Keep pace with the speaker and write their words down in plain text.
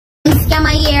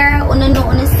scammer here, you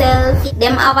know yourself.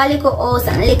 Them have a little house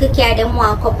and a little car, them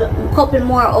want couple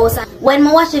more house. When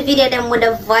I watch the video, them with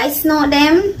a voice note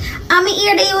them, I'm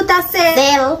hear the youth say,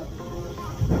 well,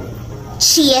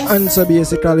 cheers. And so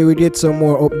basically we get some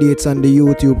more updates on the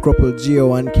YouTube couple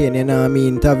Gio and Ken, you know what I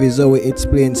mean. Tavii Zoey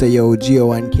explains say yo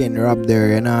Gio and Ken robbed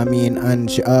there, you know what I mean,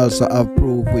 and she also have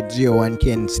proof with Gio and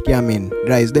Ken scamming.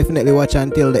 Guys, definitely watch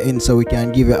until the end so we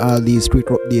can give you all these quick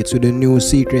updates with the new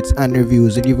secrets and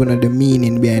reviews and even the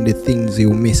meaning behind the things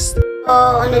you missed.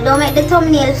 Oh, and don't make the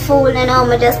thumbnail full, you know,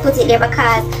 I just put it there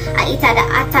because it's a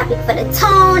hot topic for the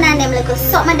town and them little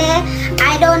something there.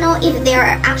 I don't know if they're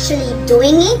actually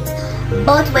doing it.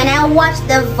 But when I watch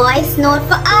the voice note,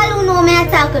 for all who know me I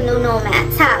talk and who know me I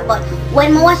talk, but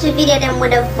when I watch the video them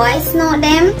with the voice note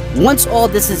them, once all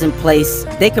this is in place,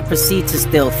 they could proceed to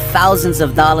steal thousands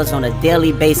of dollars on a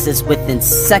daily basis within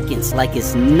seconds like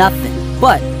it's nothing.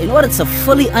 But in order to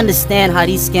fully understand how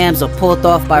these scams are pulled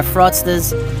off by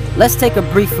fraudsters, let's take a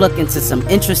brief look into some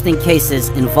interesting cases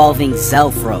involving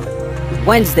Zelle fraud.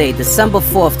 Wednesday, December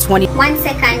 4th, 1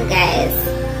 second guys,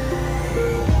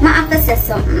 I have to say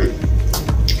something.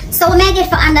 So when I get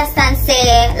to understand,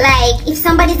 say, like, if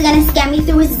somebody's gonna scam you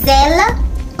through Zelle,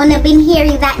 and I've been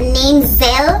hearing that name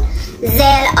Zelle,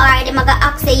 or they gonna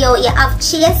ask you, yo, you have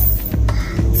Chase.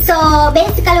 So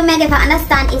basically when I get to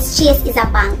understand is Chase is a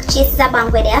bank. Chase is a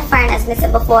bank where they are foreign, as I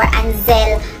said before, and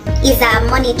Zelle is a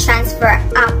money transfer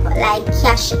app, like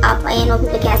Cash App. I know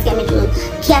people can scam me through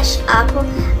Cash App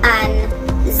and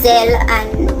Zelle,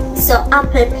 and so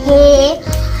Apple Pay.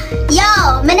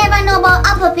 Yo, me never know about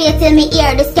Apple Pay till me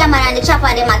hear the scammer and the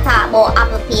chopper them talk about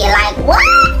Apple Pay. Like,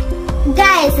 what?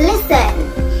 Guys,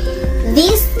 listen.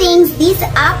 These things, this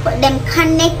app, them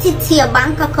connected to your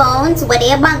bank account, whether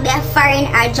your bank they're foreign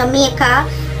or Jamaica,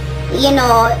 you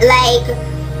know, like,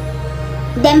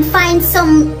 them find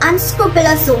some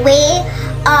unscrupulous way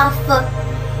of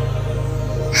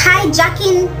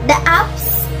hijacking the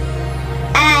apps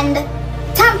and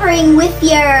tampering with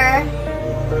your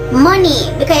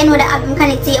money, because you know that I've been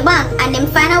connected to your bank, and then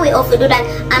find a way of to do that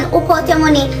and hook out your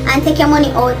money and take your money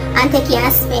out and take it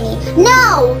and spend it.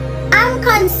 No, I'm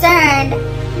concerned.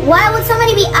 Why would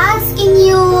somebody be asking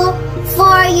you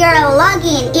for your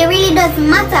login? It really doesn't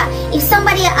matter. If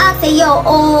somebody asks you, yo,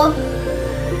 oh,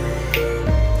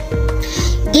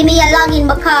 give me your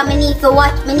login because I need to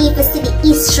watch, I need to see the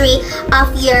history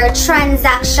of your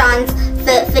transactions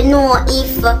for know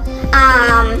if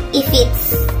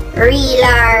it's real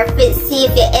or see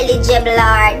if you're eligible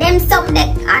or them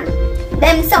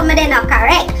something they're not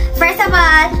correct. First of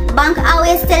all, bank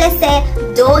always tell us say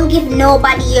don't give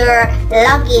nobody your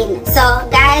login. So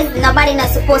guys, nobody not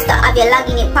supposed to have your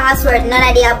login, your password, none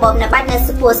of the above. Nobody not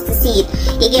supposed to see it.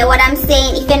 You get what I'm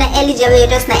saying? If you're not eligible, you're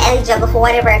just not eligible for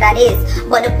whatever that is.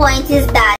 But the point is that